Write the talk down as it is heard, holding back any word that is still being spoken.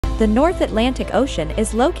The North Atlantic Ocean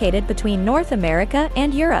is located between North America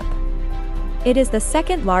and Europe. It is the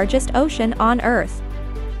second largest ocean on Earth.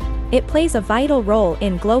 It plays a vital role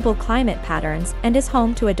in global climate patterns and is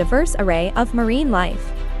home to a diverse array of marine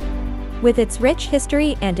life. With its rich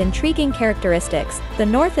history and intriguing characteristics, the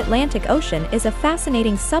North Atlantic Ocean is a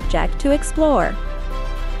fascinating subject to explore.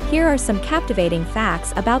 Here are some captivating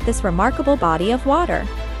facts about this remarkable body of water.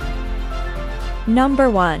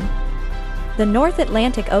 Number 1. The North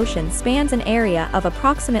Atlantic Ocean spans an area of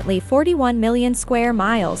approximately 41 million square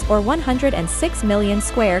miles or 106 million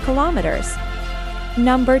square kilometers.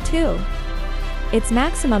 Number 2. Its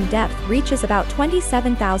maximum depth reaches about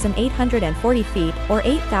 27,840 feet or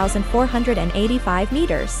 8,485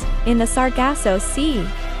 meters in the Sargasso Sea.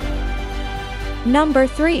 Number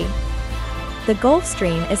 3. The Gulf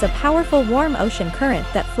Stream is a powerful warm ocean current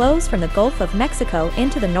that flows from the Gulf of Mexico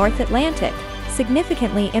into the North Atlantic,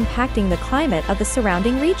 significantly impacting the climate of the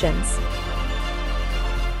surrounding regions.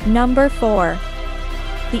 Number 4.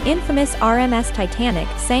 The infamous RMS Titanic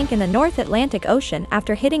sank in the North Atlantic Ocean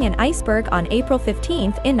after hitting an iceberg on April 15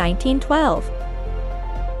 in 1912.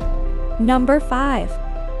 Number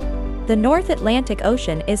 5. The North Atlantic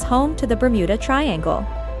Ocean is home to the Bermuda Triangle.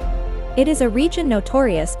 It is a region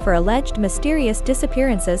notorious for alleged mysterious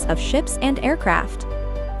disappearances of ships and aircraft.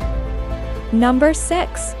 Number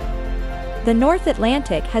 6. The North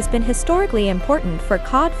Atlantic has been historically important for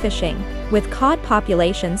cod fishing, with cod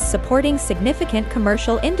populations supporting significant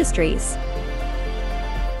commercial industries.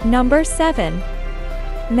 Number 7.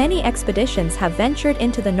 Many expeditions have ventured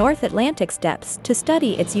into the North Atlantic's depths to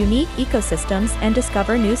study its unique ecosystems and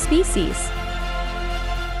discover new species.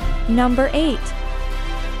 Number 8.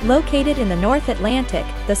 Located in the North Atlantic,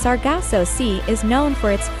 the Sargasso Sea is known for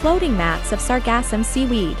its floating mats of sargassum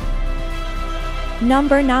seaweed.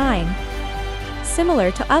 Number 9.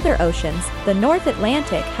 Similar to other oceans, the North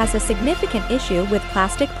Atlantic has a significant issue with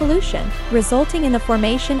plastic pollution, resulting in the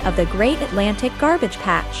formation of the Great Atlantic Garbage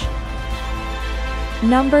Patch.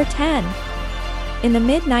 Number 10. In the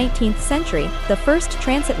mid-19th century, the first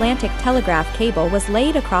transatlantic telegraph cable was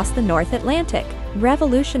laid across the North Atlantic,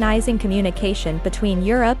 revolutionizing communication between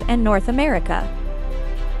Europe and North America.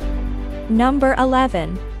 Number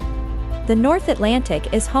 11. The North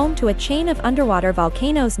Atlantic is home to a chain of underwater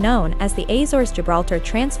volcanoes known as the Azores-Gibraltar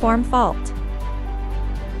Transform Fault.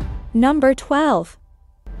 Number 12.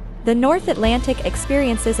 The North Atlantic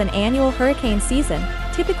experiences an annual hurricane season,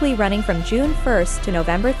 typically running from June 1st to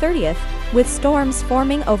November 30th, with storms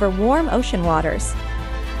forming over warm ocean waters.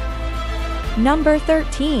 Number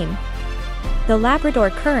 13. The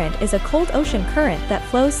Labrador Current is a cold ocean current that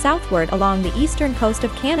flows southward along the eastern coast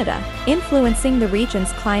of Canada, influencing the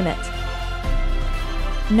region's climate.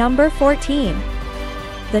 Number 14.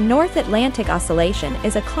 The North Atlantic Oscillation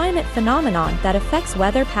is a climate phenomenon that affects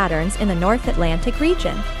weather patterns in the North Atlantic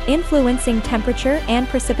region, influencing temperature and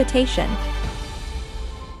precipitation.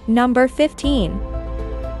 Number 15.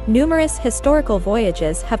 Numerous historical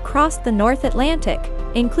voyages have crossed the North Atlantic,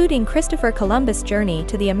 including Christopher Columbus' journey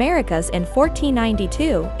to the Americas in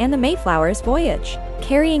 1492 and the Mayflower's voyage,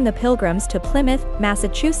 carrying the Pilgrims to Plymouth,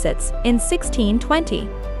 Massachusetts, in 1620.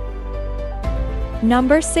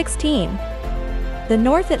 Number 16. The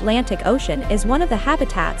North Atlantic Ocean is one of the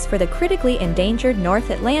habitats for the critically endangered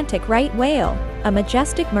North Atlantic right whale, a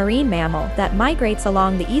majestic marine mammal that migrates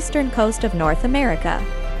along the eastern coast of North America.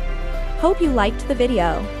 Hope you liked the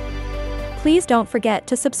video. Please don't forget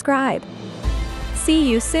to subscribe. See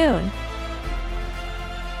you soon.